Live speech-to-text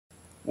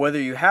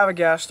Whether you have a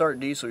gas start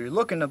diesel, you're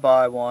looking to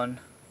buy one,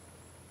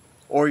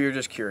 or you're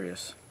just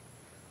curious,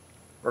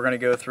 we're going to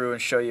go through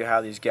and show you how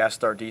these gas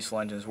start diesel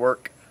engines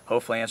work,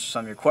 hopefully answer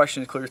some of your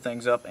questions, clear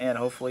things up, and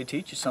hopefully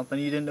teach you something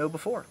you didn't know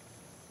before.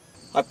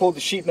 I pulled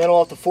the sheet metal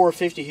off the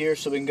 450 here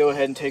so we can go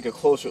ahead and take a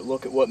closer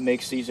look at what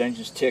makes these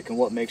engines tick and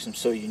what makes them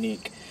so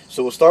unique.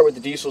 So we'll start with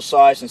the diesel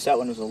side, since that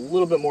one is a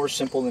little bit more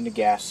simple than the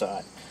gas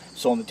side.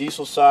 So on the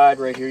diesel side,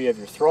 right here you have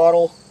your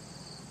throttle.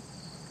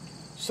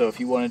 So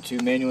if you wanted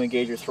to manually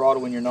engage your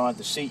throttle when you're not at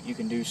the seat, you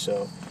can do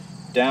so.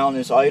 Down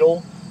is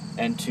idle,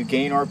 and to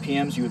gain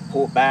RPMs you would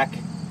pull it back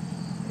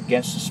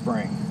against the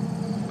spring.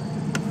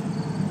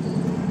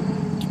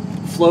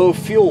 Flow of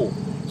fuel.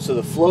 So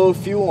the flow of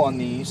fuel on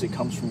these, it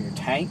comes from your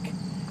tank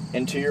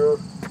into your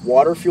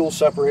water fuel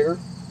separator,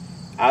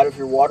 out of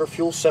your water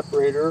fuel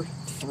separator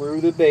through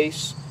the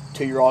base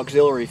to your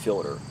auxiliary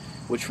filter,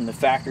 which from the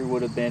factory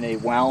would have been a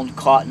wound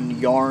cotton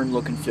yarn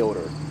looking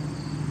filter.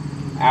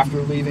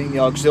 After leaving the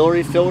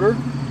auxiliary filter,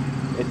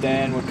 it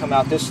then would come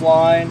out this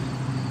line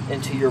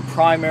into your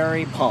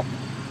primary pump.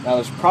 Now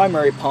this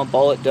primary pump,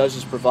 all it does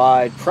is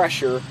provide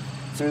pressure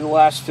through the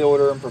last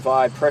filter and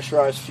provide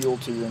pressurized fuel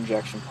to your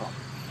injection pump.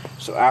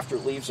 So after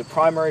it leaves the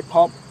primary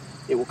pump,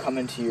 it will come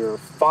into your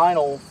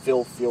final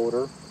fill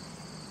filter,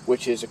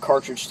 which is a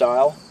cartridge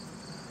style,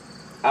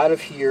 out of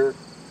here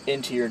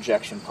into your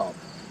injection pump.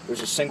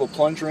 There's a single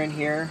plunger in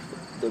here,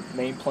 the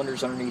main plunger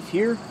is underneath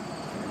here,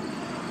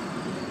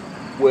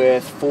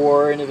 with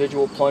 4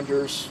 individual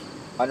plungers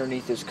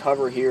underneath this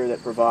cover here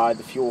that provide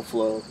the fuel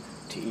flow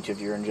to each of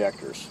your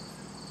injectors.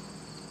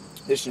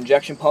 This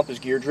injection pump is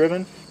gear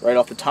driven right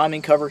off the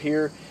timing cover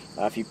here.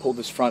 If you pull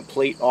this front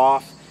plate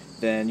off,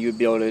 then you would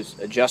be able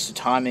to adjust the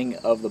timing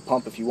of the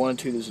pump if you wanted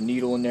to. There's a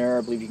needle in there.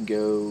 I believe you can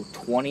go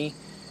 20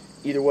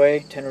 either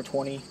way, 10 or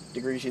 20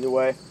 degrees either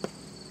way.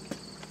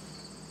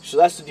 So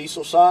that's the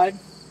diesel side.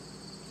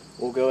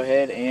 We'll go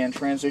ahead and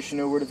transition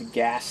over to the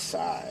gas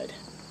side.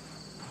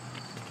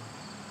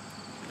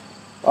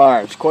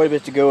 Alright, there's quite a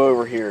bit to go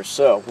over here.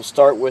 So we'll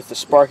start with the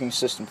sparking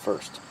system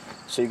first.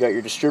 So you got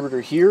your distributor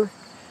here,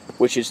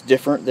 which is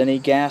different than a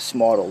gas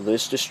model.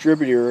 This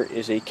distributor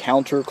is a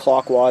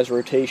counterclockwise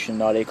rotation,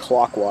 not a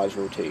clockwise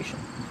rotation.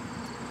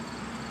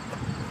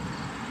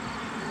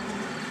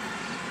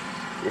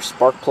 Your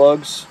spark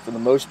plugs, for the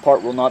most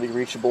part, will not be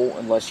reachable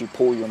unless you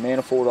pull your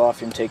manifold off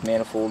your intake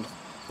manifold,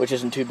 which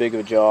isn't too big of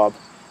a job.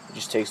 It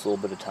just takes a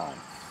little bit of time.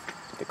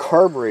 The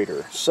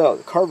carburetor. So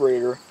the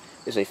carburetor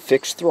is a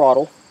fixed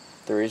throttle.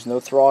 There is no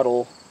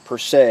throttle per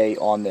se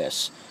on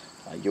this.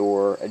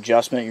 Your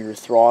adjustment, your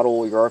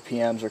throttle, your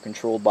RPMs are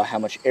controlled by how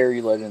much air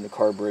you let in the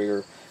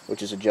carburetor,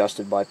 which is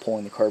adjusted by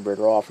pulling the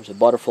carburetor off. There's a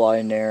butterfly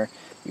in there.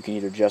 You can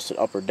either adjust it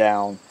up or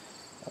down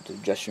to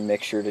adjust your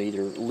mixture, to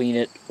either lean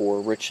it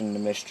or richen the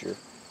mixture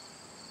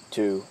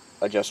to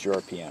adjust your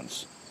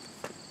RPMs.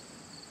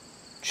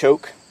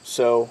 Choke.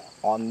 So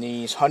on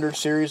these 100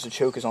 series, the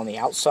choke is on the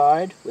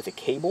outside with a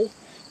cable.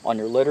 On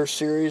your letter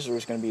series,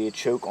 there's going to be a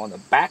choke on the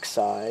back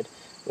side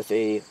with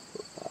a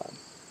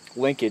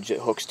linkage that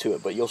hooks to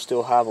it, but you'll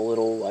still have a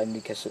little, I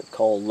guess it's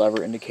called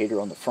lever indicator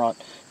on the front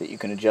that you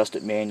can adjust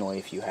it manually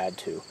if you had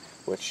to,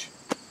 which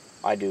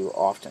I do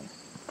often.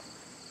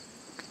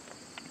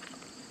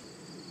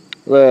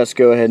 Let's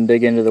go ahead and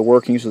dig into the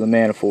workings of the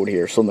manifold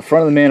here. So in the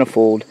front of the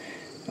manifold,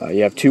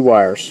 you have 2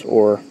 wires,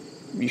 or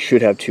you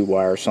should have 2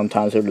 wires.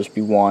 Sometimes it'll just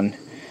be 1,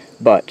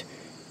 but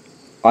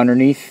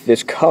underneath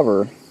this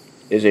cover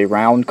is a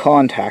round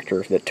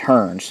contactor that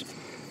turns.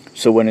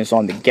 So when it's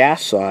on the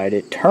gas side,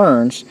 it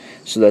turns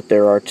so that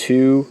there are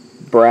 2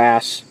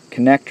 brass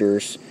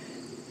connectors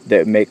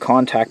that make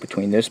contact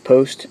between this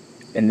post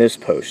and this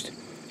post.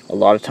 A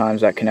lot of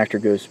times that connector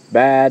goes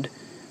bad,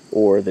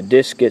 or the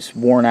disc gets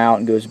worn out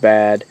and goes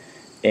bad,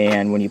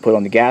 and when you put it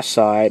on the gas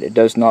side, it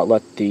does not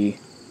let the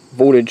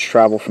voltage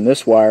travel from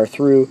this wire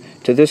through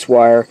to this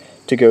wire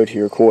to go to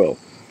your coil.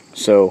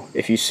 So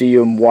if you see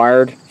them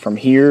wired from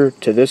here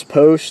to this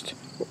post,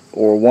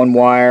 or one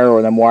wire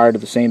or them wired to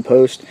the same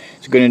post,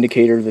 it's a good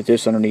indicator that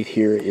this underneath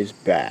here is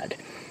bad.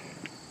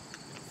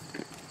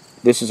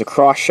 This is a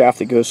cross shaft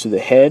that goes through the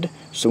head,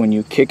 so when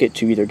you kick it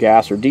to either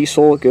gas or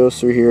diesel, it goes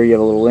through here. You have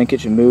a little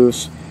linkage and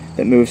moves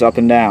up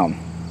and down.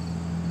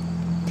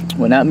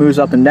 When that moves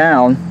up and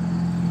down,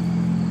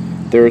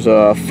 there's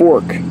a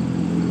fork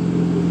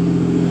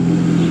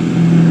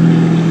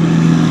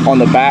on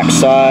the back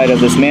side of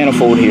this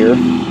manifold here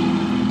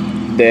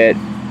that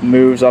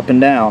moves up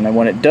and down, and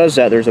when it does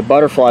that, there's a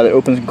butterfly that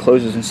opens and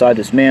closes inside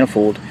this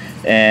manifold,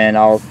 and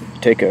I'll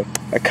take a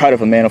cut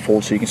of a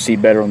manifold so you can see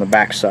better on the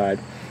back side.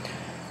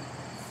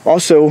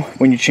 Also,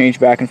 when you change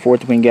back and forth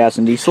between gas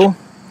and diesel,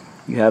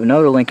 you have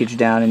another linkage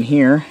down in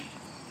here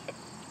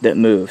that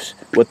moves.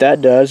 What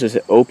that does is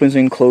it opens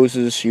and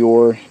closes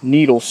your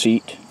needle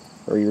seat,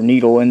 or your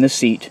needle in the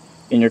seat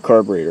in your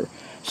carburetor.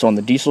 So on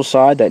the diesel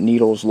side, that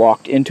needle is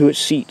locked into its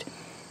seat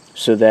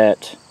so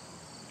that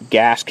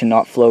gas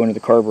cannot flow into the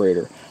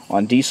carburetor.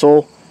 On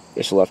diesel,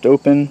 it's left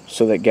open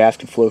so that gas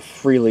can flow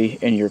freely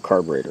into your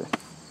carburetor.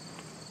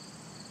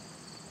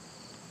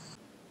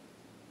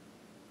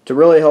 To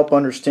really help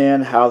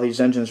understand how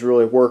these engines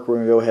really work, we're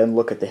going to go ahead and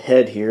look at the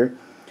head here.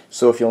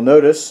 So if you'll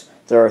notice,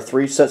 there are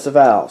 3 sets of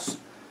valves.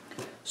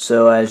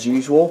 So as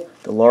usual,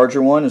 the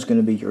larger one is going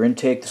to be your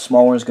intake, the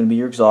smaller one is going to be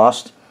your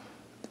exhaust,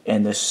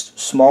 and this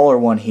smaller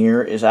one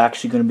here is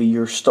actually going to be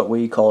your what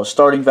you call a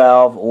starting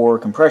valve or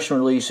compression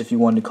release, if you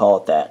wanted to call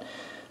it that.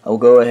 I'll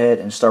go ahead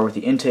and start with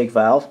the intake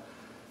valve.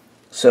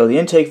 So the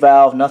intake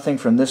valve, nothing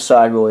from this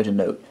side really to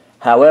note.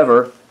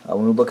 However,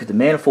 when we look at the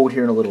manifold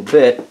here in a little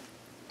bit,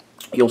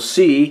 you'll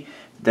see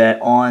that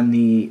on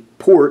the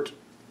port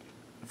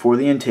for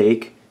the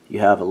intake, you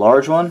have a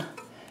large one,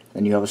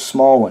 then you have a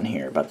small one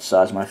here, about the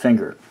size of my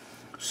finger.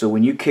 So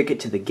when you kick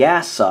it to the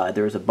gas side,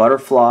 there's a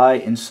butterfly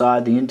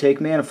inside the intake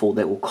manifold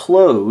that will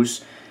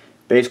close,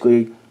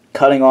 basically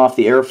cutting off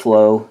the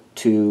airflow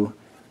to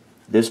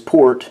this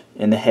port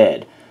in the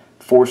head,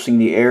 forcing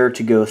the air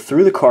to go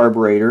through the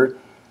carburetor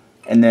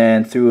and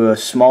then through a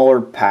smaller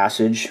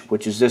passage,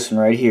 which is this one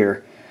right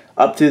here,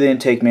 up through the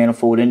intake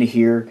manifold into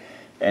here,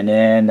 and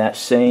then that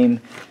same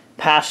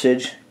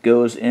passage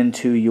goes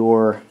into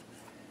your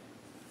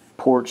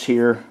ports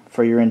here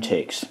for your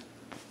intakes.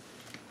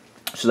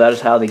 So that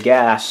is how the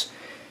gas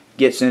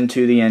gets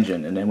into the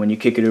engine. And then when you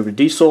kick it over to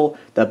diesel,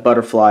 that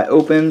butterfly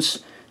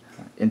opens,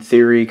 in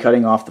theory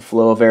cutting off the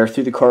flow of air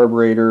through the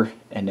carburetor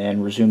and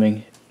then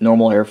resuming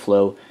normal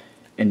airflow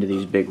into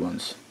these big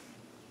ones.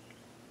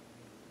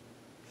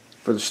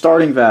 For the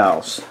starting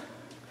valves,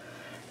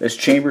 this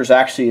chamber is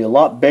actually a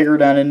lot bigger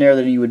down in there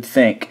than you would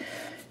think.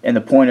 And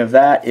the point of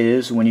that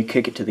is when you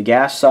kick it to the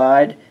gas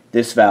side,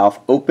 this valve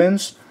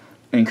opens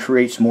and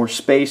creates more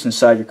space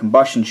inside your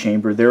combustion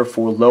chamber,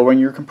 therefore lowering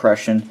your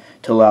compression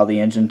to allow the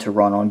engine to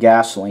run on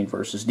gasoline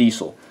versus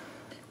diesel.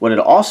 What it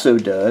also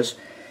does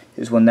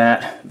is when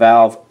that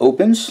valve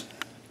opens,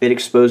 it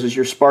exposes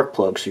your spark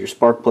plug. So your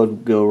spark plug will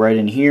go right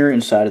in here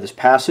inside of this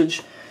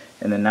passage,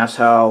 and then that's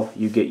how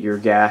you get your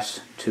gas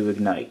to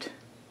ignite.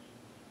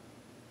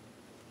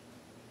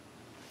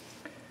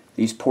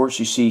 These ports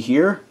you see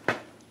here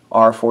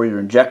are for your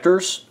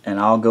injectors, and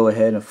I'll go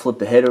ahead and flip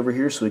the head over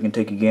here so we can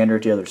take a gander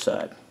at the other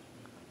side.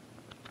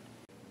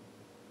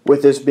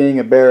 With this being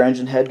a bare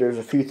engine head, there's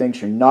a few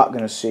things you're not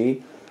going to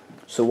see.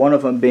 So one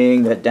of them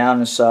being that down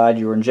inside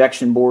your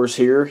injection bores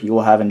here, you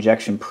will have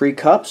injection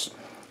pre-cups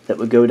that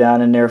would go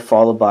down in there,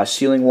 followed by a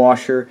sealing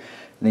washer,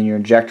 and then your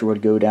injector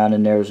would go down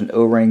in there. There's an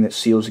O-ring that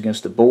seals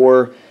against the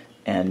bore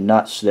and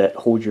nuts that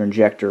hold your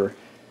injector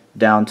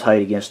down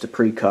tight against the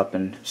pre-cup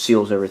and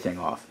seals everything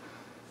off.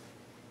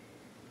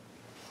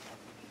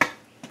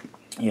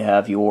 You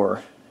have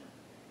your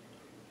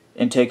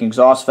intake and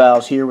exhaust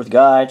valves here with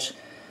guides,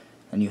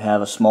 and you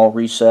have a small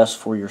recess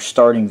for your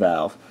starting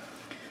valve.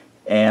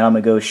 And I'm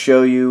going to go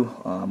show you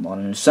on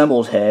an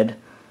assembled head,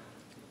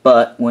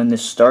 but when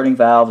this starting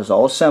valve is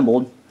all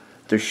assembled,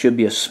 there should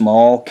be a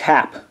small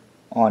cap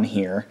on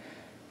here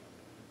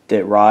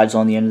that rides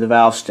on the end of the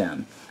valve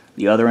stem.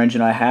 The other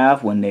engine I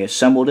have, when they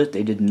assembled it,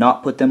 they did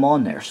not put them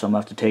on there, so I'm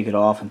going to have to take it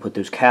off and put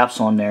those caps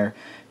on there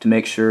to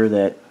make sure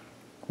that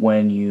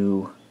when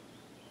you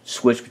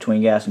switch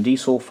between gas and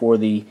diesel for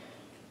the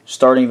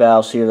starting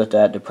valves here,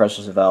 that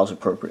depresses the valves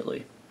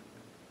appropriately.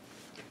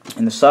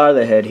 In the side of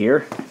the head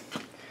here,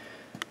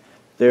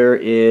 there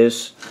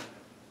is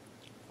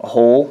a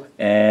hole,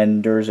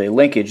 and there's a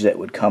linkage that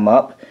would come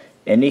up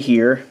into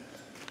here,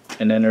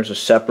 and then there's a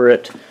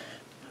separate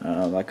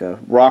like a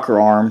rocker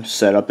arm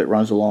setup that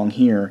runs along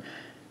here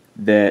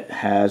that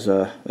has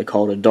a, they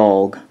call it a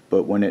dog,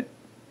 but when it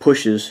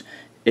pushes,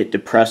 it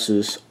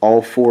depresses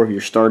all 4 of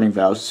your starting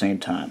valves at the same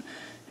time.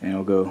 And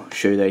I'll go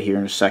show you that here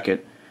in a second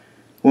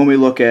when we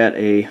look at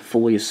a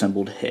fully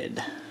assembled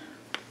head.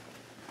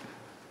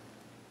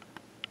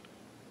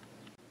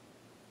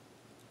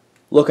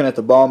 Looking at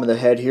the bottom of the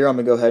head here, I'm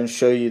going to go ahead and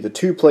show you the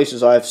 2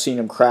 places I've seen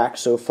them crack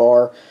so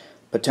far.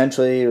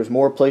 Potentially there's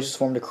more places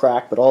for them to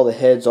crack, but all the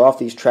heads off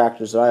these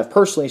tractors that I have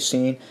personally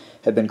seen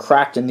have been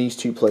cracked in these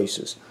 2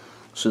 places.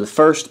 So the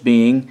first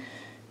being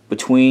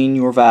between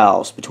your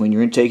valves, between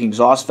your intake and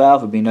exhaust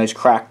valve, would be a nice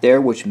crack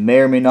there, which may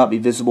or may not be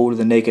visible to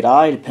the naked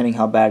eye, depending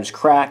how bad it's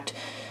cracked.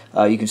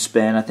 You can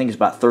spend, I think it's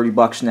about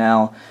 $30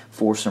 now,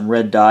 for some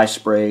red dye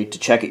spray to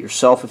check it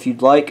yourself if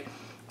you'd like,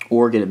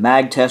 or get it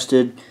mag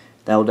tested.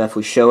 That will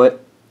definitely show it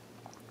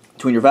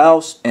between your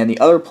valves. And the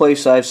other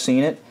place I've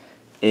seen it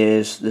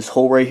is this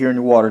hole right here in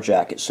your water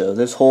jacket. So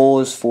this hole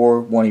is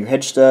for one of your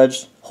head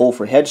studs, hole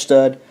for head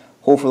stud,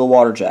 hole for the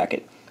water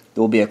jacket.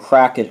 There will be a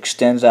crack that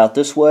extends out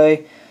this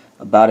way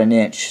about 1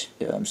 inch.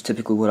 It's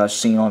typically what I've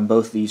seen on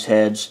both these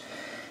heads.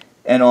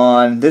 And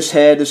on this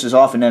head, this is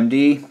off an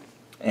MD,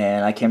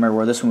 and I can't remember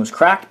where this one was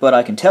cracked, but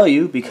I can tell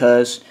you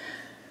because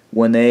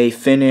when they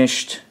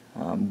finished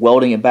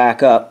welding it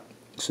back up,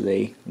 so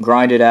they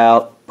grind it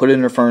out, put it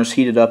in their furnace,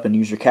 heat it up, and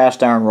use your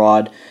cast iron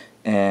rod,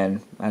 and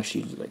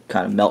actually like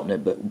kind of melting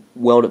it, but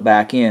weld it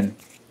back in.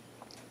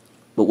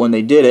 But when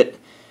they did it,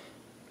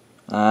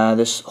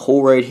 this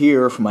hole right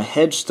here for my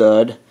head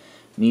stud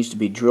needs to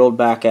be drilled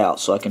back out,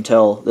 so I can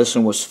tell this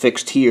one was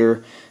fixed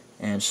here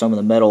and some of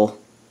the metal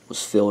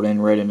was filled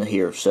in right into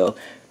here. So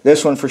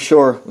this one for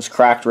sure was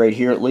cracked right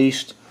here at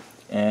least,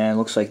 and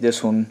looks like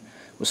this one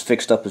was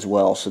fixed up as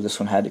well, so this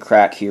one had to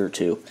crack here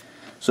too.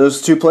 So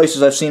those are two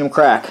places I've seen them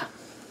crack.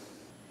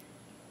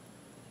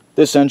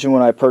 This engine,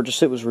 when I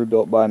purchased it, was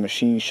rebuilt by a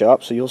machine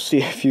shop, so you'll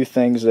see a few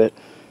things that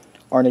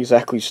aren't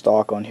exactly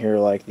stock on here,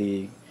 like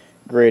the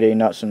grade A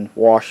nuts and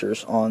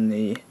washers on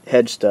the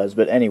head studs.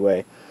 But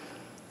anyway,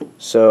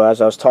 so as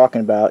I was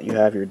talking about, you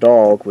have your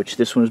dog, which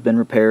this one has been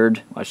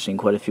repaired. I've seen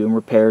quite a few of them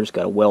repaired. It's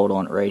got a weld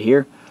on it right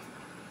here.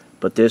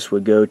 But this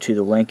would go to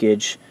the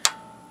linkage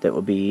that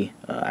would be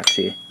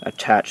actually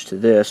attached to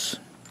this,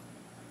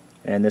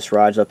 and this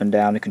rides up and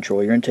down to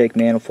control your intake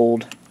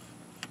manifold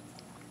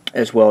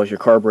as well as your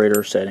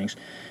carburetor settings.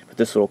 But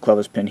this little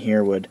clevis pin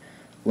here would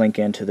link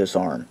into this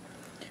arm.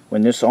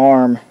 When this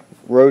arm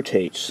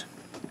rotates,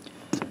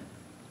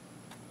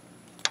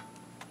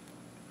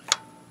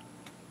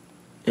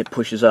 it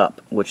pushes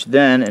up, which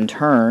then in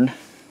turn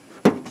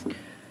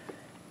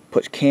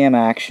puts cam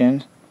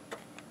action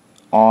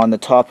on the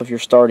top of your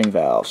starting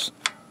valves,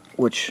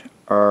 which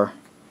are,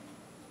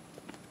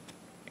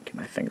 get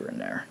my finger in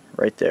there,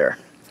 right there.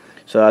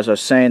 So as I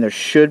was saying, there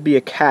should be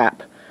a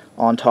cap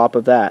on top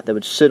of that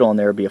would sit on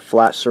there, be a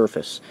flat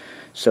surface.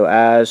 So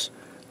as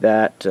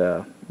that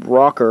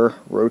rocker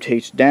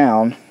rotates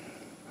down,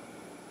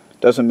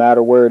 doesn't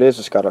matter where it is,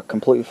 it's got a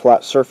completely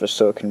flat surface,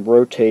 so it can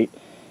rotate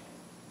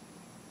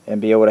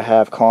and be able to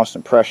have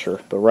constant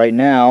pressure. But right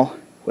now,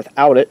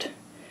 without it,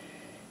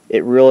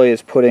 it really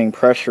is putting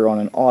pressure on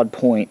an odd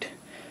point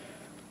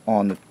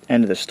on the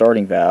end of the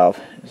starting valve.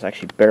 It's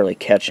actually barely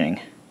catching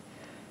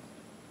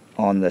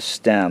on the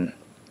stem.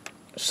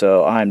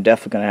 So I'm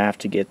definitely going to have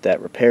to get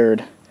that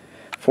repaired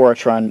before I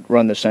try and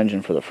run this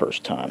engine for the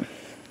first time.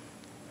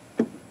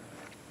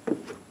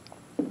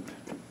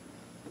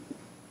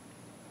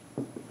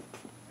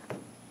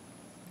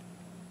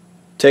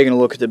 Taking a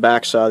look at the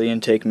back side of the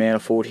intake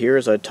manifold here,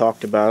 as I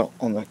talked about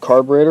on the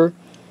carburetor,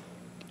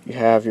 you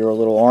have your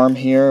little arm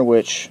here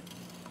which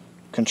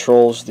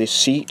controls the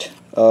seat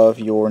of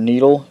your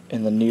needle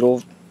in the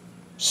needle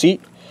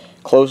seat,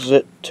 closes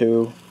it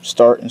to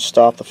start and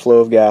stop the flow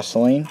of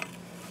gasoline.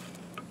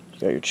 You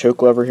got your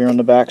choke lever here on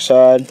the back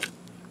side,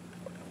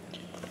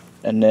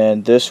 and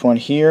then this one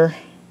here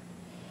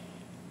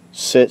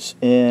sits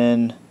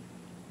in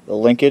the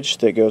linkage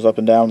that goes up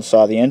and down the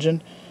side of the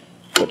engine,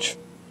 which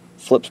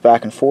flips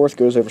back and forth,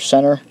 goes over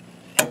center.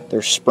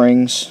 There's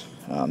springs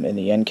in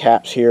the end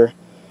caps here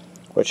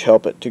which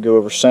help it to go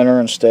over center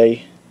and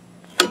stay.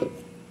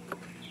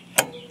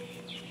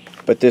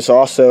 But this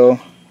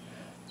also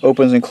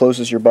opens and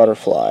closes your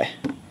butterfly.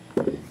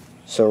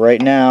 So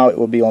right now it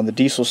will be on the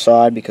diesel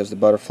side because the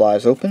butterfly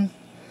is open.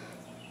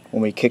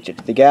 When we kicked it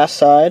to the gas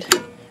side,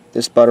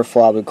 this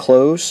butterfly would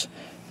close,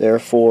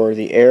 therefore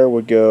the air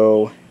would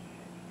go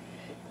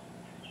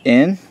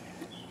in,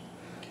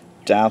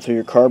 down through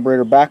your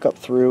carburetor, back up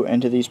through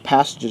into these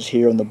passages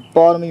here on the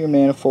bottom of your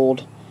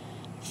manifold,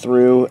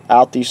 through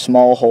out these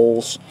small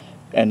holes,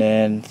 and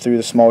then through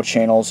the small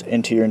channels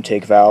into your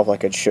intake valve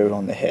like I showed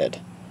on the head.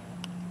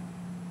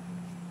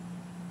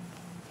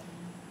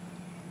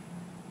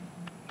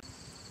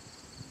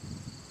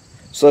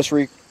 So let's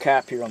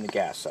recap here on the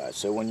gas side.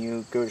 So when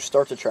you go to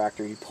start the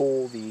tractor, you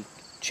pull the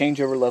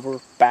changeover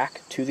lever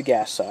back to the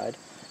gas side.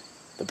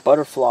 The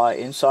butterfly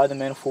inside the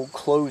manifold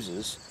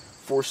closes,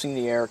 forcing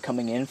the air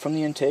coming in from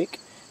the intake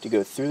to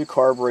go through the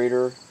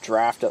carburetor,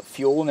 draft up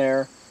fuel and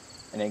air,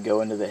 and then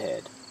go into the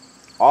head.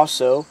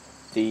 Also,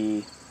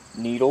 the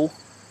needle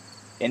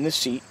in the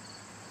seat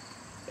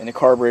and the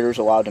carburetor is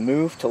allowed to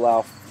move to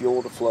allow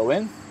fuel to flow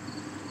in,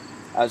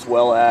 as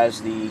well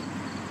as the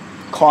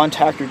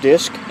contactor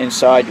disc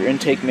inside your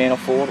intake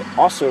manifold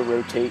also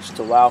rotates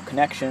to allow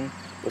connection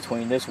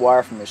between this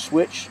wire from your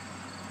switch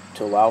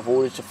to allow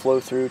voltage to flow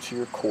through to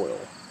your coil.